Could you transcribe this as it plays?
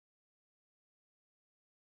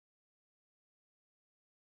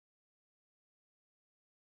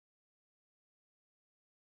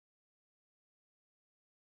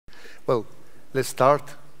Well, let's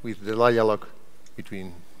start with the dialogue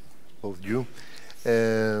between both you.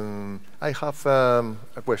 I have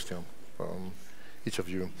a question from each of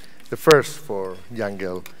you. The first for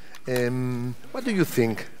Gehl. What do you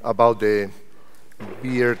think about the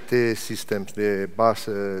BRT systems, the bus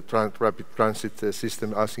rapid transit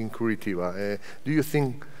system as in Curitiba? Do you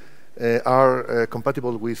think are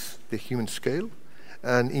compatible with the human scale?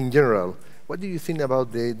 And in general, what do you think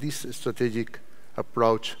about this strategic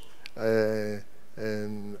approach and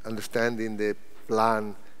understanding the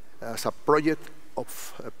plan as a project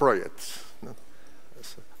of projects, no?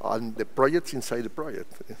 And the projects inside the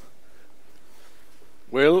project?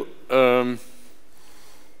 Well,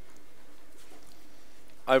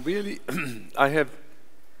 I have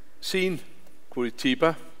seen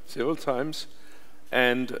Curitiba several times,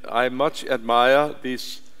 and I much admire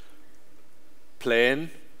this plan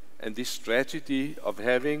and this strategy of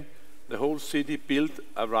having the whole city built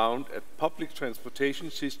around a public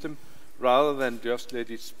transportation system rather than just let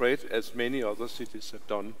it spread as many other cities have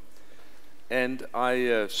done. And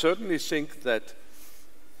I certainly think that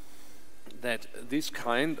this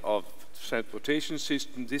kind of transportation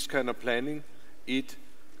system, this kind of planning, it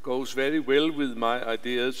goes very well with my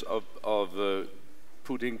ideas of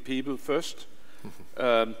putting people first.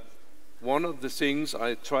 One of the things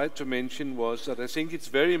I tried to mention was that I think it's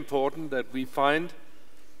very important that we find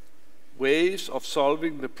ways of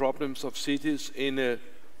solving the problems of cities in a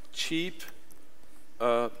cheap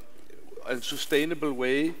and sustainable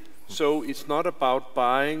way. So it's not about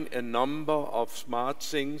buying a number of smart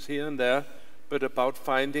things here and there, but about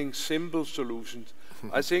finding simple solutions.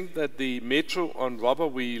 I think that the metro on rubber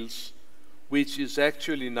wheels, which is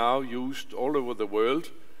actually now used all over the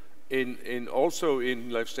world, also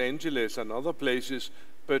in Los Angeles and other places,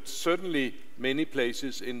 but certainly many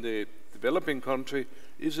places in the developing country,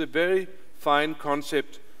 is a very fine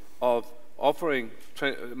concept of offering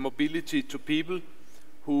mobility to people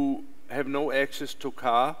who have no access to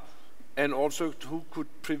car, and also who could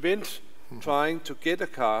prevent trying to get a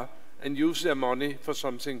car and use their money for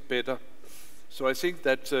something better. So I think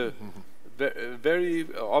that's a very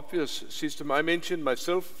obvious system. I mentioned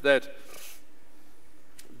myself that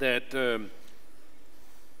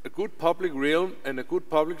a good public realm and a good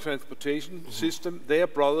public transportation system, they are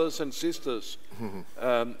brothers and sisters.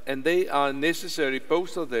 And they are necessary,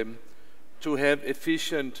 both of them, to have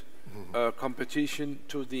efficient competition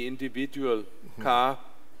to the individual car,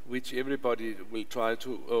 which everybody will try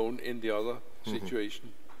to own in the other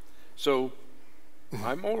situation. So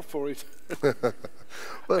I'm all for it.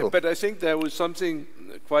 Well. But I think there was something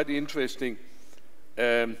quite interesting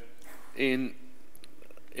in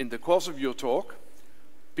the course of your talk,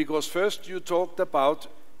 because first you talked about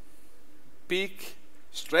big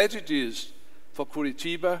strategies for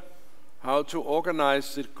Curitiba, how to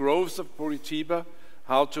organize the growth of Curitiba,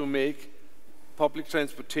 how to make public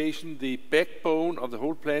transportation the backbone of the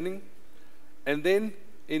whole planning. And then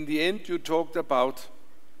in the end you talked about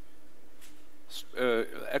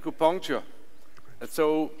acupuncture.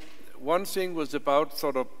 So one thing was about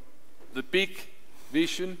sort of the big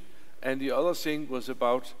vision, and the other thing was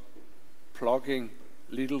about plugging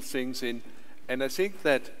little things in. And I think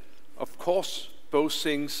that, of course, both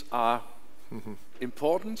things are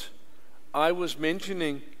important. I was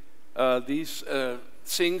mentioning these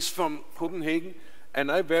things from Copenhagen, and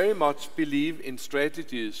I very much believe in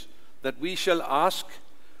strategies that we shall ask,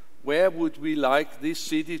 where would we like this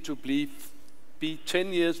city to be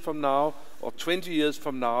 10 years from now or 20 years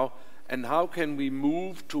from now, and how can we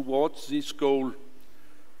move towards this goal?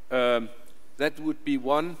 That would be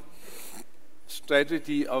one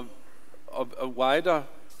strategy of a wider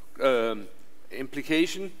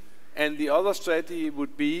implication, and the other strategy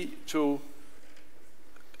would be to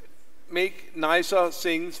make nicer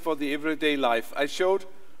things for the everyday life. I showed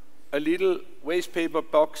a little waste paper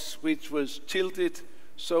box which was tilted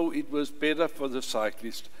so it was better for the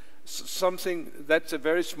cyclist. Something that's a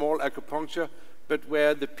very small acupuncture, but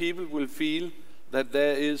where the people will feel that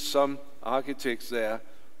there is some architects there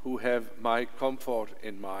who have my comfort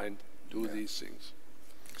in mind, do these things.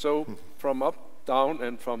 So from up, down,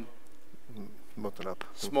 and from bottom up.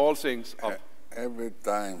 Small things up. Every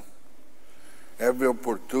time, every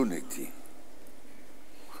opportunity,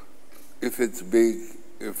 if it's big,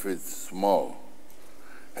 if it's small,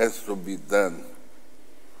 has to be done,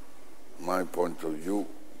 my point of view,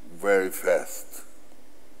 very fast.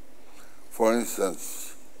 For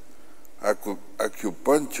instance,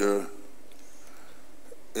 acupuncture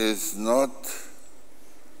is not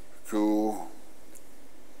to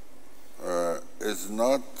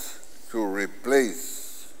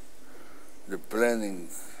replace the planning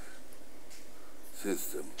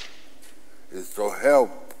system. is to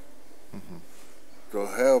help,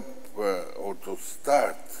 or to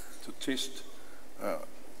start To test.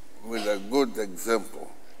 with a good example.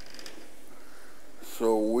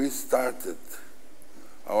 So we started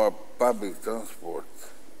our public transport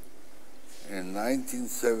in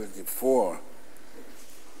 1974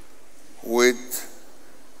 with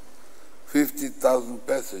 50,000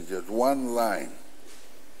 passengers, one line.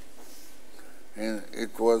 And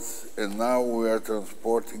now we are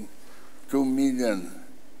transporting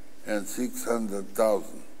 2,600,000.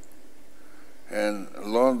 And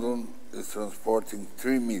London is transporting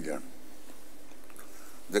 3 million.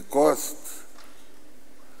 The cost,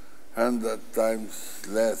 100 times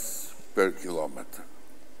less per kilometer.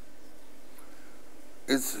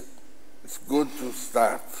 It's good to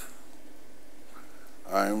start.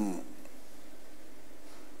 I'm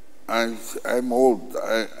old.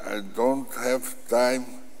 I don't have time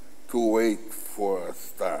to wait for a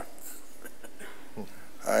start.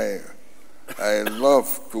 I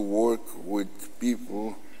love to work with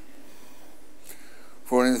people.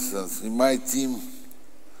 For instance, in my team,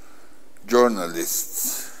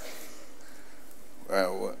 journalists.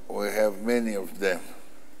 We have many of them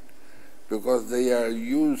because they are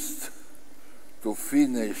used to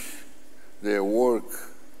finish their work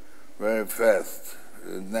very fast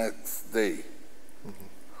the next day.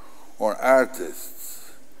 Or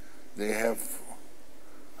artists, they have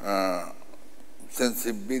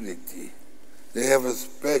sensibility. They have a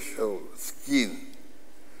special skin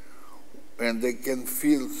and they can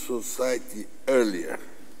feel society earlier.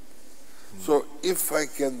 So if I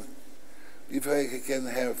can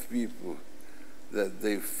have people that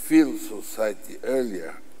they feel society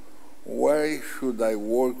earlier, why should I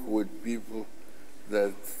work with people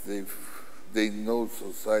that they know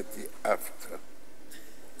society after?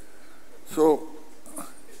 So,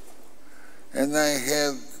 and I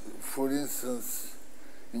had, for instance,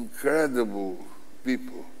 incredible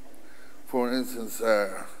people. For instance,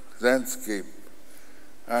 a landscape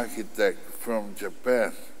architect from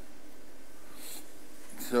Japan.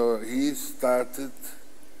 So he started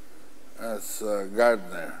as a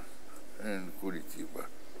gardener in Curitiba.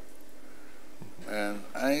 And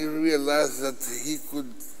I realized that he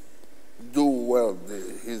could do well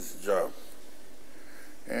his job.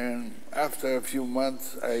 And after a few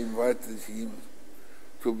months, I invited him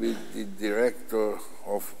to be the director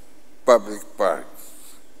of public parks.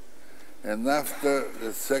 And after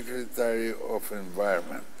the secretary of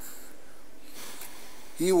environment.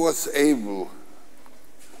 He was able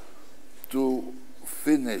to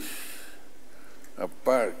finish a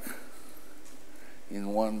park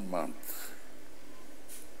in 1 month.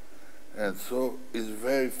 And so it's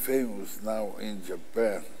very famous now in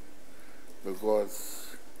Japan because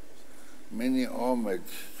many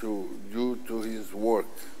homage due to his work.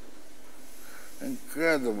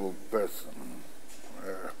 Incredible person.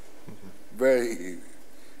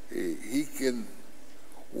 He can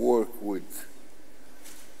work with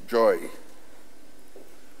joy.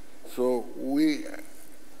 So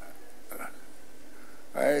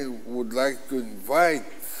I would like to invite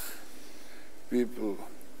people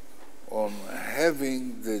on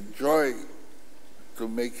having the joy to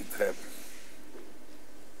make it happen.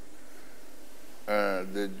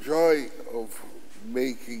 The joy of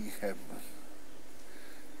making happen.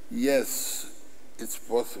 Yes, it's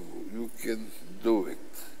possible. You can do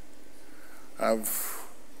it.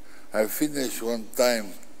 I finished one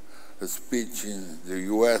time a speech in the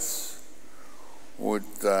US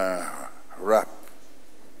with rap.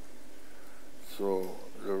 So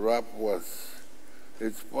the rap was,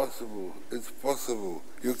 it's possible,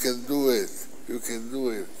 you can do it, you can do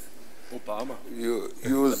it. Obama. You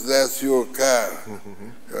use less your car,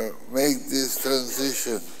 make this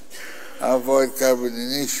transition, avoid carbon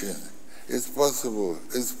emission. It's possible,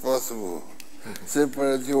 it's possible.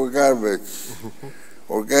 Separate your garbage,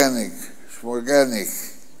 organic, organic.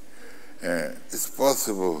 It's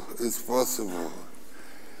possible, it's possible.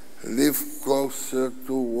 Live closer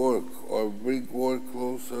to work or bring work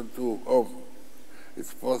closer to home.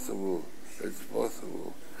 It's possible, it's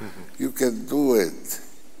possible. You can do it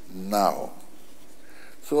now.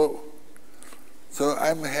 So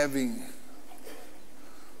I'm having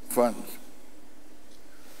fun.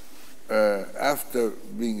 After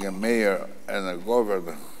being a mayor and a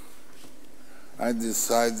governor, I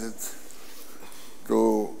decided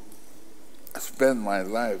to spend my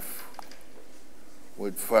life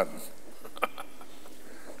with fun.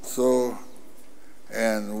 So,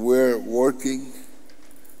 and we're working,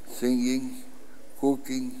 singing,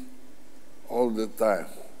 cooking all the time.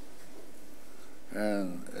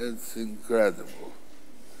 And it's incredible.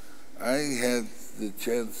 I had the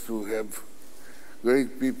chance to have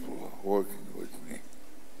great people working with me.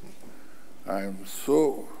 I'm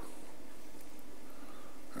so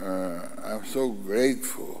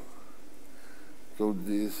grateful to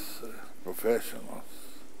these professionals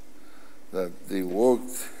that they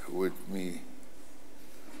worked with me.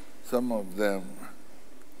 Some of them,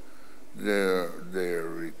 they're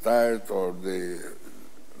retired or they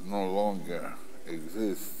no longer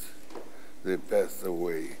exist. They passed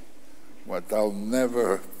away. But I'll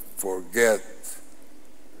never forget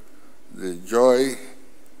the joy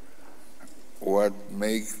what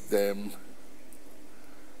makes them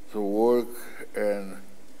to work, and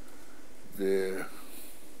the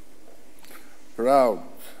proud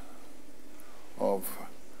of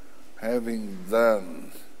having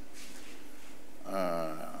done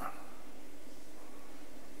a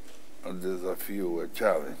desafio, a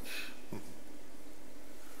challenge.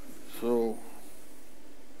 So,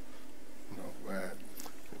 no, go ahead.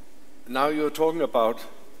 Now you're talking about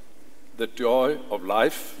the joy of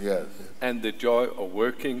life, Yes. and the joy of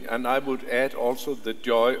working, and I would add also the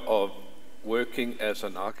joy of working as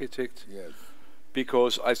an architect. Yes.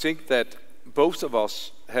 Because I think that both of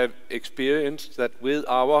us have experienced that with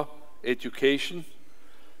our education,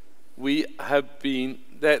 we have been,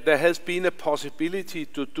 there has been a possibility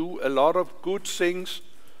to do a lot of good things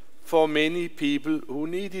for many people who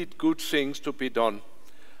needed good things to be done.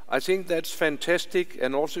 I think that's fantastic,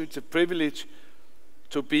 and also it's a privilege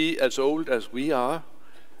to be as old as we are,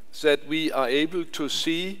 that we are able to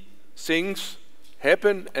see things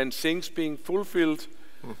happen and things being fulfilled,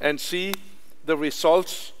 and see the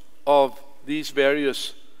results of these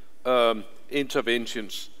various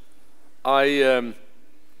interventions.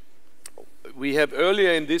 We have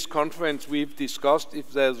earlier in this conference, we've discussed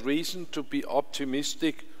if there's reason to be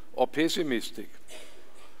optimistic or pessimistic.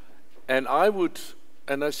 And I would,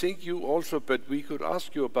 and I think you also, but we could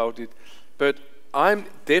ask you about it, but I'm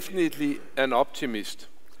definitely an optimist.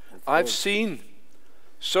 I've seen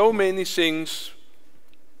so many things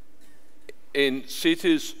in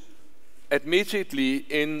cities, admittedly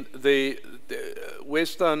in the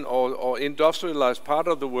Western or industrialized part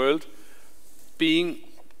of the world, being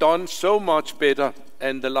done so much better,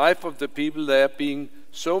 and the life of the people there being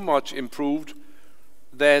so much improved,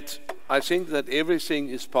 that I think that everything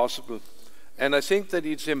is possible. And I think that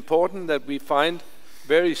it's important that we find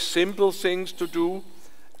very simple things to do,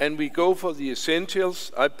 and we go for the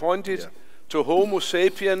essentials. I pointed to Homo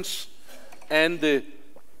sapiens and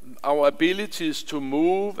our abilities to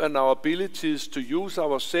move and our abilities to use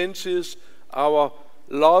our senses, our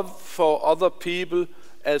love for other people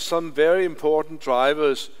as some very important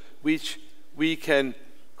drivers which we can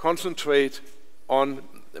concentrate on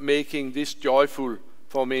making this joyful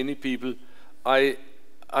for many people.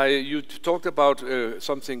 You talked about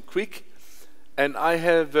something quick, and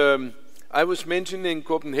I was mentioning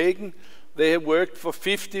Copenhagen. They have worked for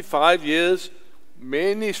 55 years,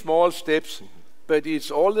 many small steps, but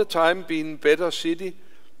it's all the time been a better city.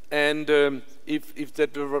 And if the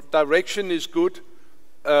direction is good,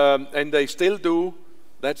 and they still do,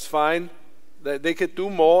 that's fine. They could do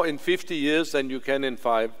more in 50 years than you can in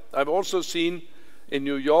 5. I've also seen in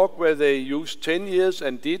New York where they used 10 years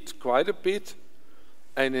and did quite a bit,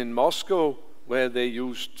 and in Moscow where they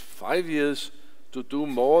used 5 years to do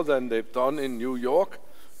more than they've done in New York,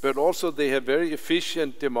 but also they have very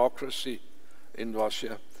efficient democracy in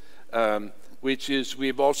Russia, which is,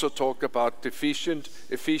 we've also talked about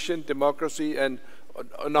efficient democracy and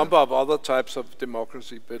a number of other types of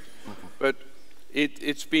democracy, but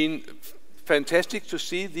it's been fantastic to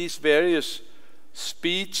see these various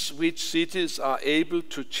speeds which cities are able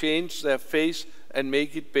to change their face and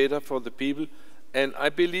make it better for the people. And I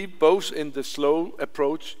believe both in the slow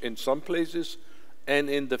approach in some places and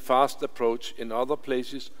in the fast approach in other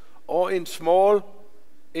places, or in small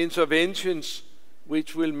interventions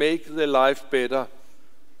which will make the life better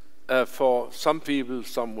for some people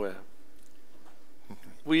somewhere.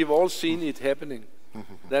 We've all seen it happening.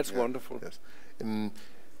 That's wonderful. Yes.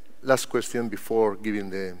 Last question before giving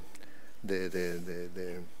the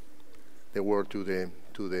word to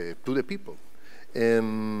the people.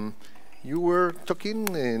 You were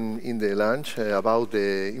talking in the lunch about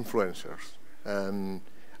the influencers, and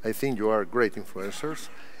I think you are great influencers.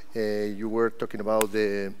 You were talking about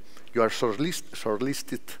you are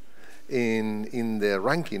shortlisted in the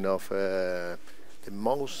ranking of the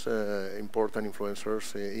most important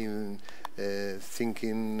influencers in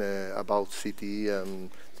thinking about city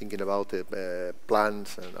and thinking about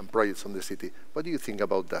plans and projects on the city. What do you think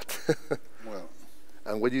about that? Well,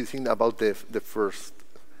 and what do you think about the first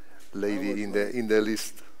lady in the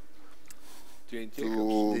list? Jane to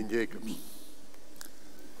Jacobs. Jane Jacobs.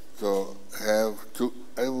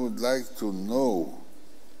 I would like to know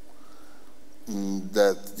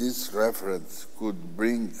that this reference could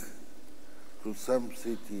bring to some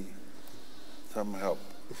city some help.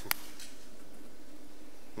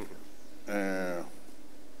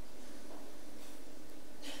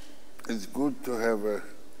 It's good to have a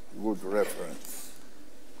good reference.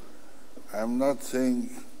 I'm not saying,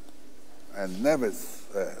 I never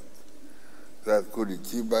said that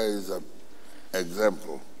Curitiba is an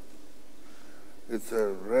example. It's a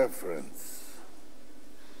reference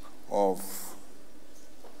of,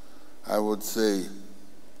 I would say,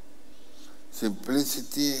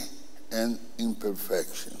 simplicity and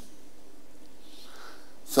imperfection.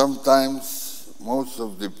 Sometimes most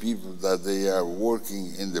of the people that they are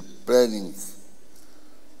working in the planning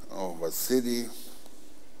of a city,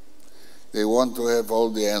 they want to have all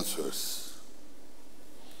the answers.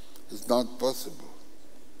 It's not possible.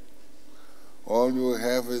 All you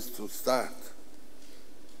have is to start.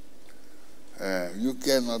 You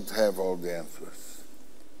cannot have all the answers.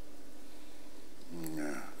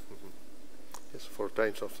 Yeah. Yes, for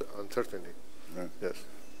times of uncertainty. Yeah. Yes.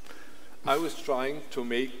 I was trying to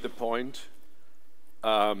make the point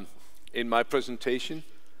in my presentation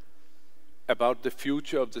about the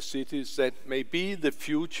future of the cities, that maybe the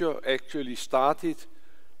future actually started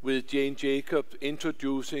with Jane Jacob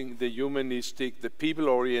introducing the humanistic, the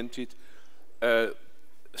people-oriented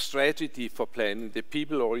strategy for planning, the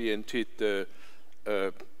people-oriented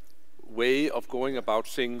way of going about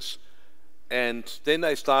things. And then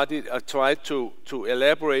I tried to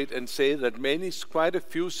elaborate and say that quite a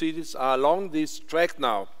few cities are along this track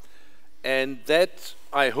now. And that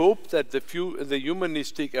I hope that the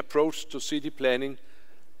humanistic approach to city planning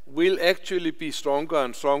will actually be stronger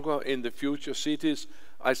and stronger in the future cities.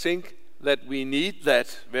 I think that we need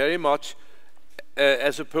that very much,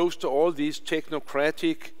 as opposed to all these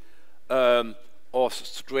technocratic or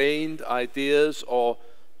strained ideas or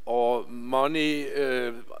money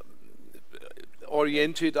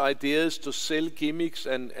oriented ideas to sell gimmicks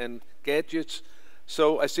and gadgets.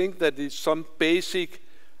 So I think that it's some basic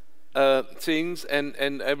things,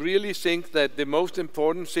 and I really think that the most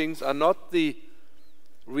important things are not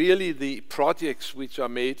really the projects which are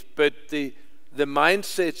made, but the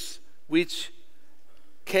mindsets which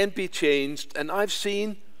can be changed. And I've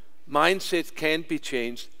seen mindsets can be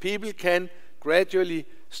changed. People can gradually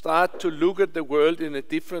start to look at the world in a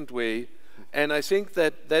different way. And I think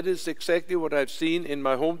that that is exactly what I've seen in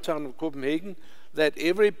my hometown of Copenhagen, that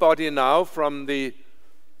everybody now from the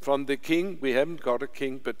king, we haven't got a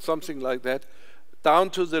king, but something like that, down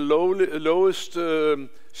to the lowliest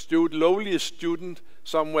student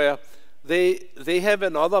somewhere, they have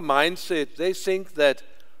another mindset. They think that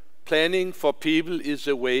planning for people is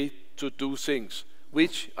a way to do things,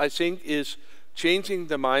 which I think is changing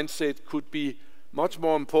the mindset could be much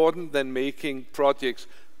more important than making projects.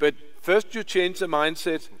 But first you change the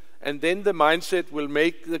mindset, and then the mindset will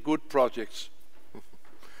make the good projects.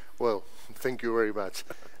 Well, thank you very much.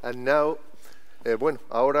 And now, bueno,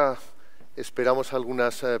 ahora esperamos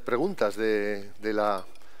algunas preguntas de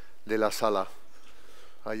la sala.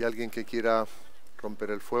 ¿Hay alguien que quiera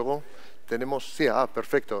romper el fuego? Tenemos, sí,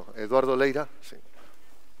 perfecto. Eduardo Leira. Sí.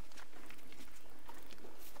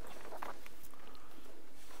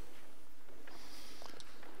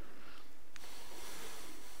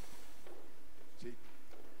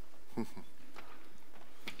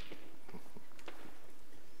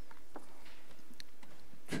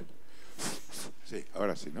 Sí,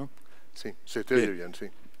 ahora sí, ¿no? Sí, se te oye bien, sí.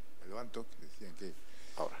 Me levanto, decían que...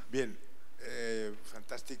 Ahora. Bien,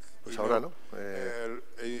 fantastic. Pues ahora, ¿no?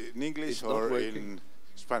 In English or in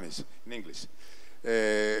Spanish? In English.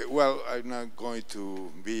 Well, I'm not going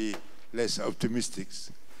to be less optimistic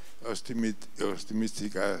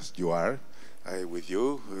as you are. With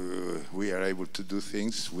you, we are able to do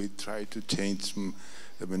things. We try to change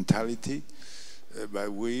the mentality, but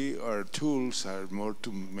our tools are more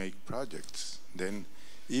to make projects. Then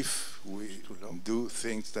if we do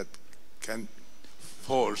things that can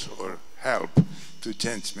force or help to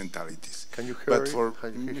change mentalities. Can you hear but for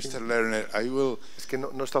Mr. Lerner, I will... Es que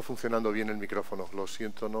no está funcionando bien el micrófono, lo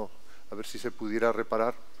siento, no. A ver si se pudiera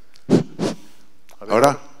reparar. A ver,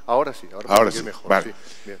 ¿Ahora? Ahora sí, ahora sí, mejor. vale. Sí,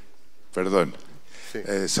 bien. Perdón.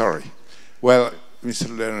 Sí. Sorry. Well, Mr.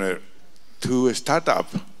 Lerner, to start up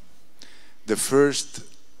the first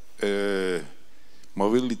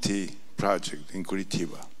mobility project in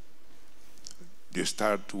Curitiba, you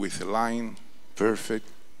start with a line, perfect,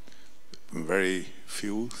 very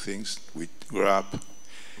few things we grow up.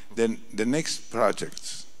 Then the next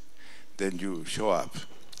projects, then you show up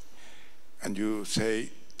and you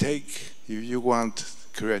say, if you want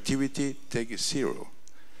creativity takes zero.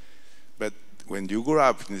 But when you grow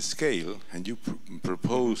up in the scale and you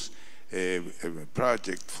propose a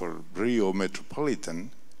project for Rio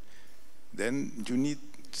Metropolitan, then you need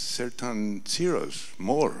certain zeros,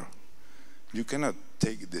 more. You cannot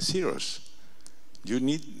take the zeros. You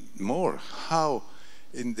need more. How,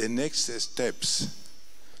 in the next steps,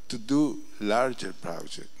 to do larger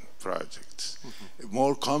projects,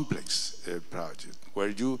 more complex projects, where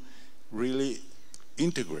you really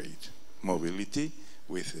integrate mobility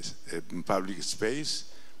with public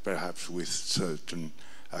space, perhaps with certain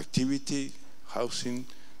activity, housing,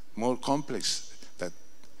 more complex. That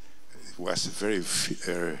was a very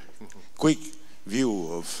quick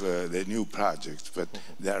view of the new projects, but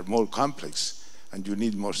they are more complex, and you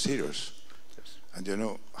need more zeros. Yes. And you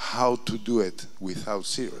know how to do it without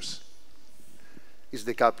zeros. Is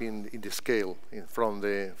the gap in the scale from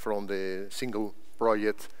the single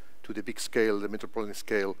project to the big scale, the metropolitan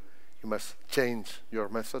scale? You must change your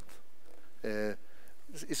method.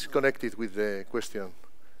 It's connected with the question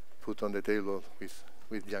put on the table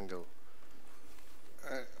with Gehl.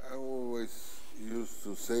 I always used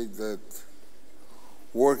to say that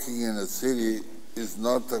working in a city is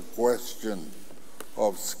not a question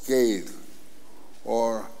of scale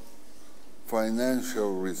or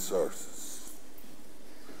financial resources.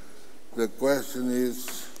 The question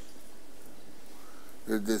is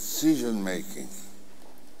the decision making.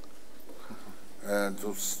 And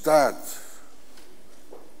to start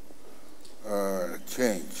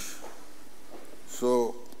change.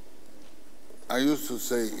 So I used to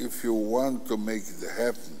say, if you want to make it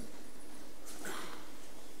happen,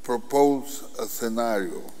 propose a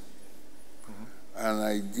scenario, an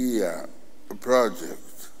idea, a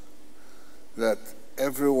project that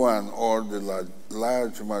everyone or the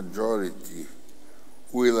large majority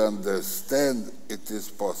will understand it is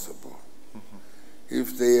possible.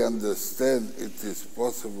 If they understand it is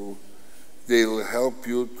possible, they'll help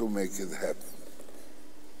you to make it happen.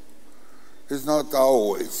 It's not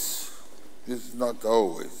always,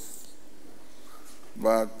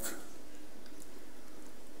 but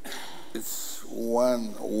it's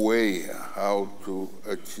one way how to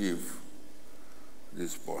achieve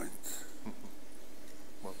this point.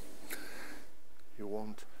 Well, you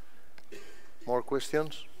want more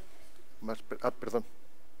questions? Pardon,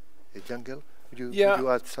 Gehl, would you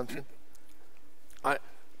add something?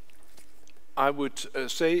 I would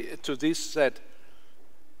say to this that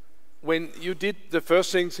when you did the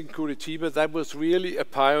first things in Curitiba, that was really a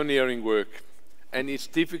pioneering work, and it's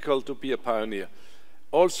difficult to be a pioneer.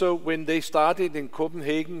 Also, when they started in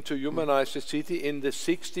Copenhagen to humanize the city in the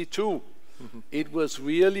 '62, it was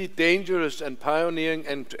really dangerous and pioneering,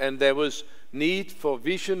 and there was need for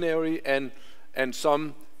visionary and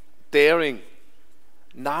some daring.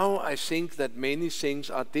 Now I think that many things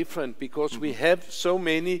are different because we have so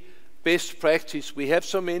many best practice, we have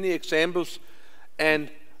so many examples, and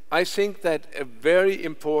I think that a very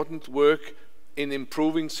important work in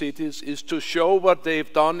improving cities is to show what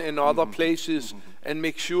they've done in other places and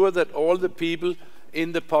make sure that all the people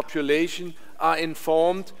in the population are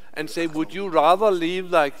informed and say, would you rather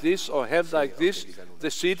live like this or have like this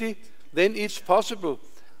the city? Then it's possible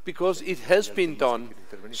because it has been done.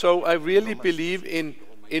 So I really believe in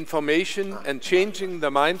information and changing the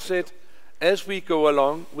mindset as we go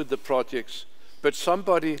along with the projects. But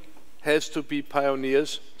somebody has to be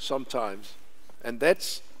pioneers sometimes. And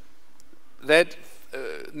that's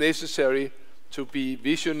necessary to be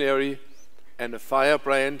visionary and a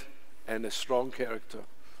firebrand and a strong character.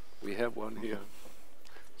 We have one here.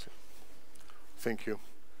 Thank you.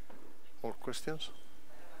 More questions?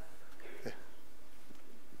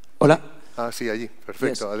 Hola. Sí, allí. Perfecto.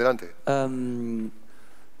 Yes. Adelante.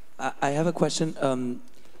 I have a question.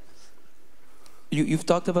 You've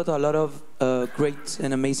talked about a lot of great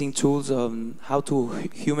and amazing tools on how to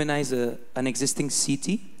humanize an existing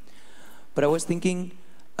city. But I was thinking,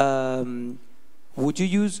 would you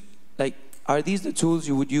use, like, are these the tools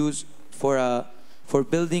you would use for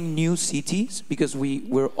building new cities? Because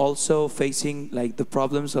we're also facing like the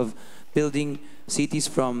problems of building cities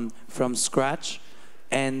from scratch,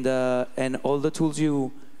 and all the tools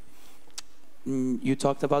you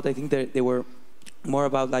talked about, I think they were more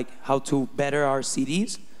about like how to better our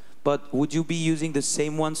cities. But would you be using the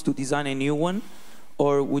same ones to design a new one,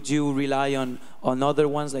 or would you rely on other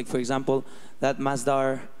ones, like for example that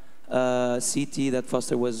Masdar city that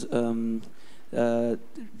Foster was building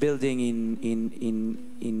in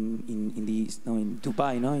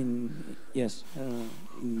Dubai, no? In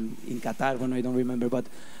Qatar, when I don't remember. But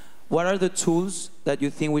what are the tools that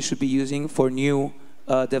you think we should be using for new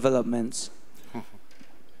developments?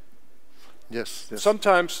 Yes, yes.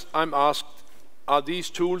 Sometimes I'm asked, are these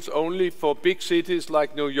tools only for big cities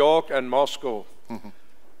like New York and Moscow?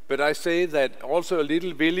 But I say that also a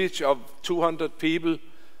little village of 200 people,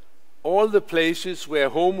 all the places where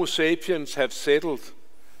Homo sapiens have settled,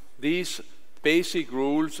 these basic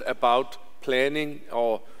rules about planning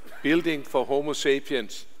or building for Homo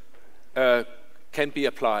sapiens can be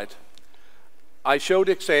applied. I showed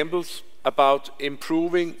examples about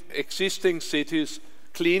improving existing cities,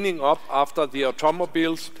 cleaning up after the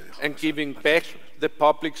automobiles and giving back the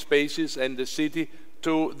public spaces and the city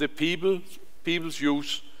to the people's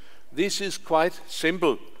use. This is quite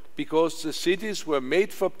simple because the cities were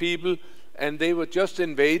made for people and they were just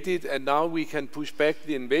invaded, and now we can push back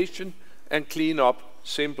the invasion and clean up.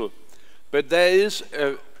 Simple. But there is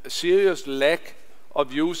a serious lack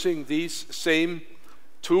of using these same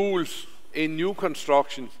tools in new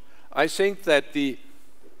constructions. I think that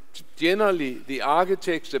generally the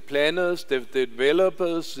architects, the planners, the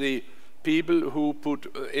developers, the people who put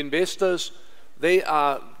investors, they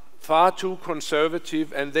are far too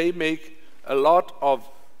conservative and they make a lot of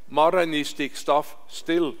modernistic stuff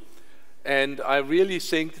still. And I really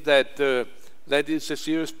think that that is a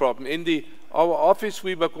serious problem. In our office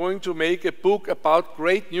we were going to make a book about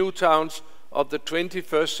great new towns of the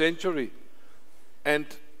 21st century. And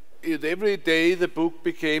every day the book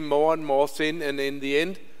became more and more thin, and in the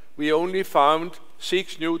end we only found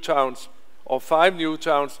 6 new towns or 5 new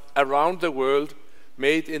towns around the world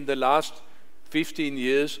made in the last 15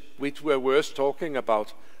 years, which were worth talking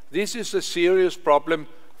about. This is a serious problem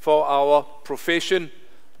for our profession,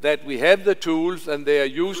 that we have the tools and they are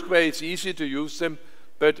used where it's easy to use them,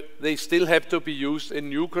 but they still have to be used in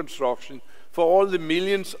new construction for all the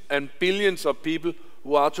millions and billions of people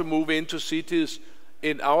who are to move into cities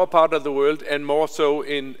in our part of the world and more so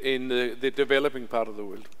in the developing part of the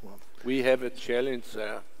world. Wow. We have a challenge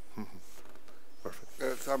there.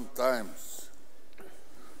 Perfect. Sometimes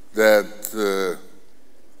that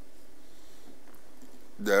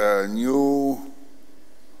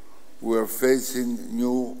we're facing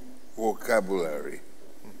new vocabulary.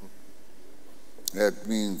 That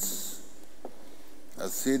means a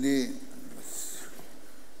city,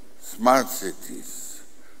 smart cities,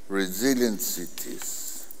 resilient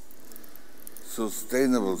cities,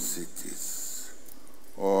 sustainable cities,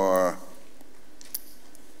 or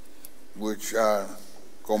which are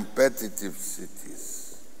competitive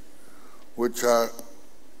cities,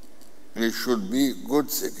 they should be good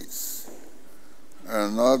cities.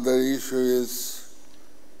 Another issue is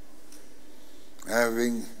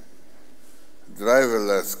having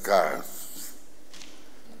driverless cars.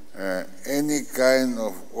 Any kind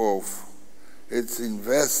of its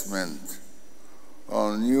investment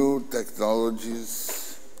on new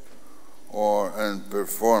technologies and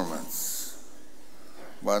performance,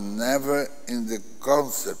 but never in the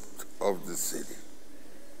concept of the city.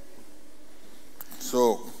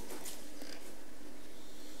 So,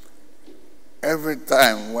 every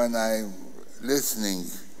time when I'm listening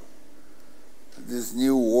these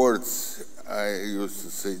new words, I used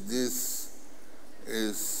to say, this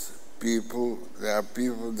is people, there are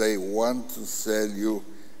people, they want to sell you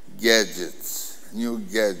gadgets, new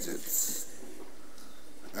gadgets.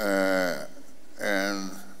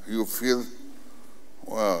 And you feel,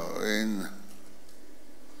 well,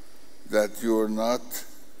 that you're not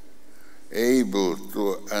able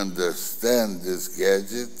to understand these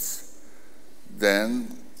gadgets, then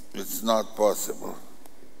it's not possible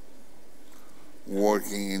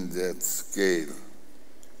working in that scale.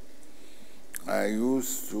 I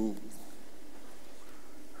used to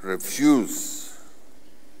refuse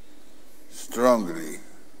strongly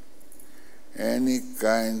any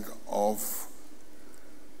kind of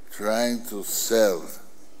trying to sell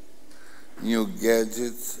new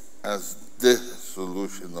gadgets as the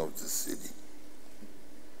solution of the city.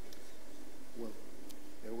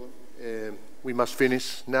 We must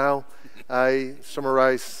finish now. I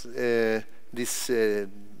summarize the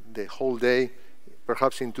whole day,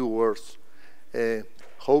 perhaps in 2 words.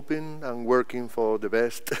 Hoping and working for the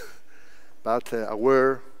best, but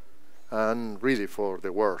aware and really for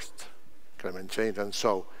the worst, climate change. And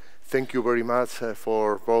so, thank you very much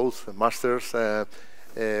for both masters.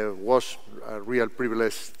 It was a real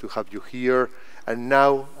privilege to have you here. And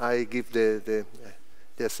now I give the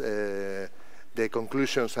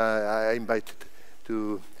conclusions. I invite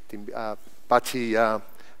to Pachi y a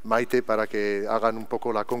Maite para que hagan un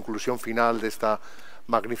poco la conclusión final de esta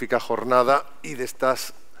magnífica jornada y de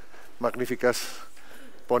estas magníficas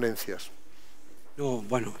ponencias. No,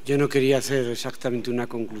 bueno, yo no quería hacer exactamente una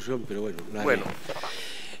conclusión, pero bueno.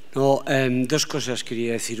 No, dos cosas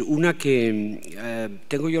quería decir. Una, que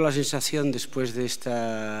tengo yo la sensación, después de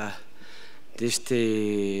esta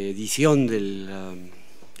edición del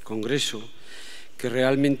Congreso, que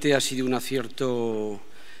realmente ha sido un acierto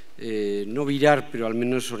no virar, pero al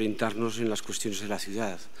menos orientarnos en las cuestiones de la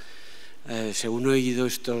ciudad. Según he oído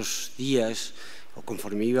estos días, o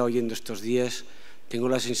conforme iba oyendo estos días, tengo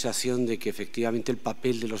la sensación de que efectivamente el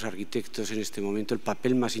papel de los arquitectos en este momento, el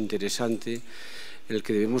papel más interesante, en el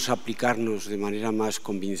que debemos aplicarnos de manera más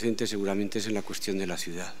convincente, seguramente es en la cuestión de la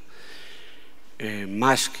ciudad.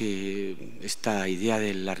 Más que esta idea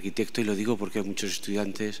del arquitecto, y lo digo porque hay muchos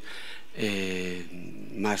estudiantes,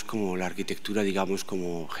 más como la arquitectura, digamos,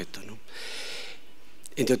 como objeto, ¿no?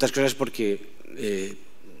 Entre otras cosas porque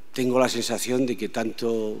tengo la sensación de que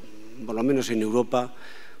tanto, por lo menos en Europa,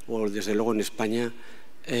 o desde luego en España,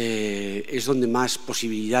 es donde más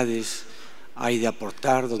posibilidades hay de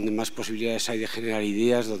aportar, donde más posibilidades hay de generar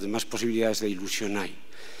ideas, donde más posibilidades de ilusión hay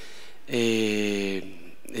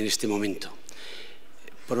en este momento.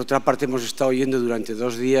 Por otra parte, hemos estado oyendo durante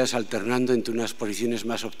 2 días alternando entre unas posiciones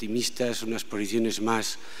más optimistas, unas posiciones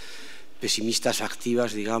más pesimistas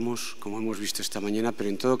activas, digamos, como hemos visto esta mañana, pero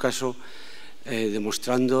en todo caso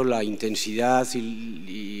demostrando la intensidad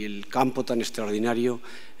y el campo tan extraordinario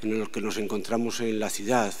en el que nos encontramos en la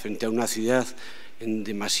ciudad, frente a una ciudad en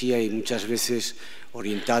demasía y muchas veces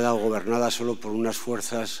orientada o gobernada solo por unas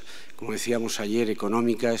fuerzas, como decíamos ayer,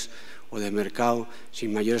 económicas o de mercado,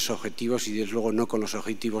 sin mayores objetivos y desde luego no con los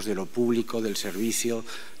objetivos de lo público, del servicio,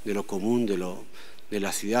 de lo común, de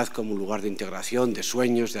la ciudad como un lugar de integración, de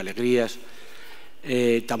sueños, de alegrías.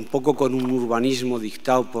 Tampoco con un urbanismo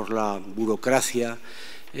dictado por la burocracia.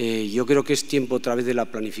 Yo creo que es tiempo otra vez de la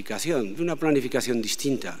planificación, de una planificación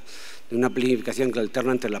distinta, de una planificación que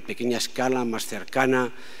alterna entre la pequeña escala, más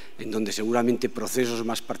cercana, en donde seguramente procesos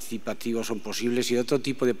más participativos son posibles, y otro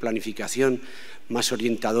tipo de planificación más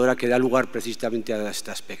orientadora que da lugar precisamente a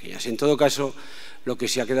estas pequeñas. En todo caso, lo que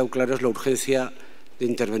se ha quedado claro es la urgencia de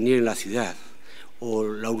intervenir en la ciudad, o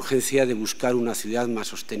la urgencia de buscar una ciudad más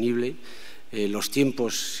sostenible. Los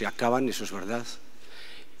tiempos se acaban, eso es verdad,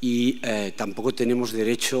 y tampoco tenemos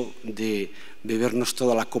derecho de bebernos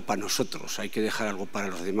toda la copa nosotros. Hay que dejar algo para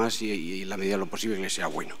los demás y en la medida de lo posible que les sea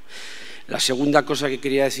bueno. La segunda cosa que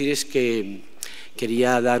quería decir es que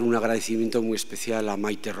quería dar un agradecimiento muy especial a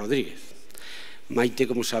Maite Rodríguez. Maite,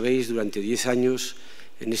 como sabéis, durante 10 años,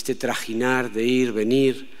 en este trajinar de ir,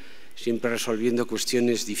 venir, siempre resolviendo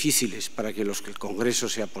cuestiones difíciles para que el Congreso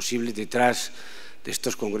sea posible, detrás de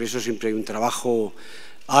estos congresos siempre hay un trabajo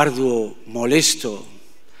arduo, molesto,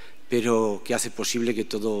 pero que hace posible que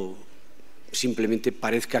todo simplemente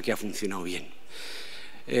parezca que ha funcionado bien.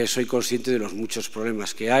 Soy consciente de los muchos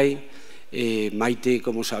problemas que hay. Maite,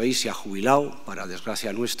 como sabéis, se ha jubilado, para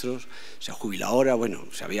desgracia nuestros, se ha jubilado ahora, bueno,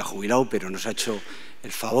 se había jubilado, pero nos ha hecho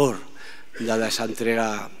el favor, dada esa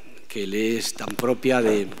entrega que le es tan propia,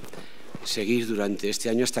 de seguir durante este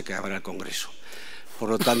año hasta que acabará el Congreso. Por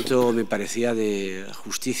lo tanto, me parecía de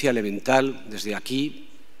justicia elemental desde aquí,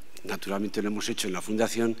 naturalmente lo hemos hecho en la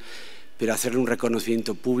Fundación, pero hacerle un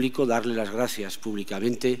reconocimiento público, darle las gracias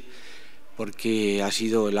públicamente, porque ha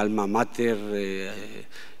sido el alma mater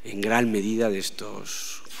en gran medida de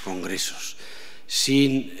estos congresos.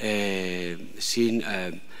 Sin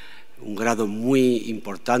un grado muy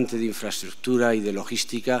importante de infraestructura y de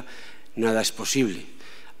logística, nada es posible,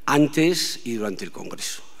 antes y durante el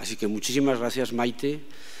Congreso. Así que muchísimas gracias, Maite,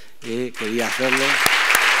 quería hacerlo.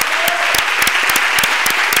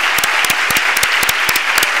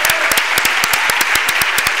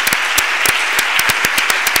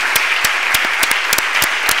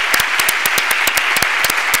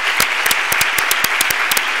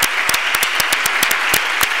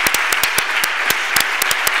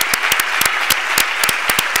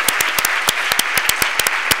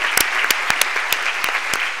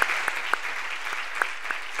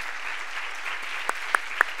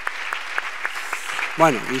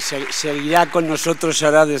 Bueno, y seguirá con nosotros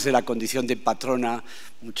ahora desde la condición de patrona,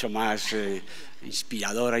 mucho más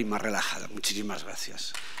inspiradora y más relajada. Muchísimas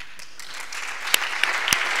gracias.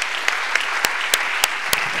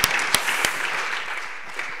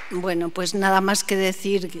 Bueno, pues nada más que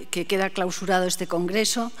decir que queda clausurado este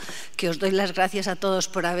congreso, que os doy las gracias a todos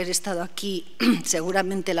por haber estado aquí,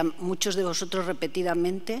 seguramente muchos de vosotros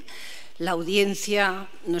repetidamente, la audiencia,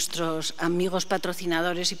 nuestros amigos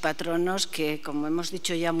patrocinadores y patronos que, como hemos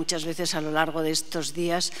dicho ya muchas veces a lo largo de estos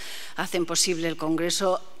días, hacen posible el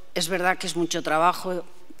Congreso. Es verdad que es mucho trabajo,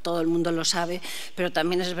 todo el mundo lo sabe, pero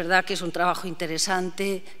también es verdad que es un trabajo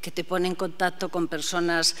interesante, que te pone en contacto con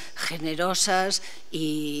personas generosas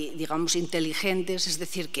y, digamos, inteligentes, es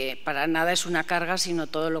decir, que para nada es una carga, sino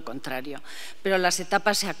todo lo contrario. Pero las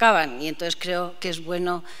etapas se acaban y entonces creo que es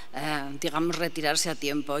bueno, digamos, retirarse a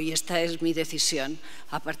tiempo y esta es mi decisión.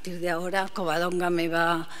 A partir de ahora, Covadonga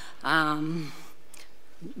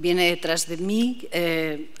viene detrás de mí,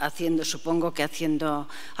 supongo que haciendo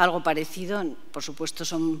algo parecido. Por supuesto,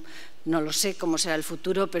 no lo sé cómo será el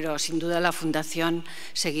futuro, pero sin duda la Fundación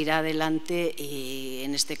seguirá adelante y,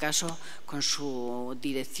 en este caso, con su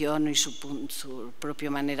dirección y su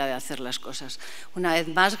propia manera de hacer las cosas. Una vez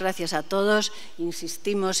más, gracias a todos.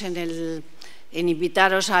 Insistimos en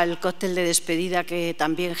invitaros al cóctel de despedida que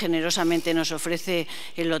también generosamente nos ofrece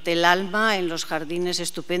el Hotel Alma en los jardines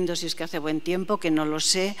estupendos, si es que hace buen tiempo, que no lo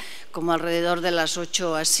sé, como alrededor de las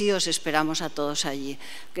 8 o así, os esperamos a todos allí.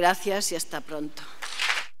 Gracias y hasta pronto.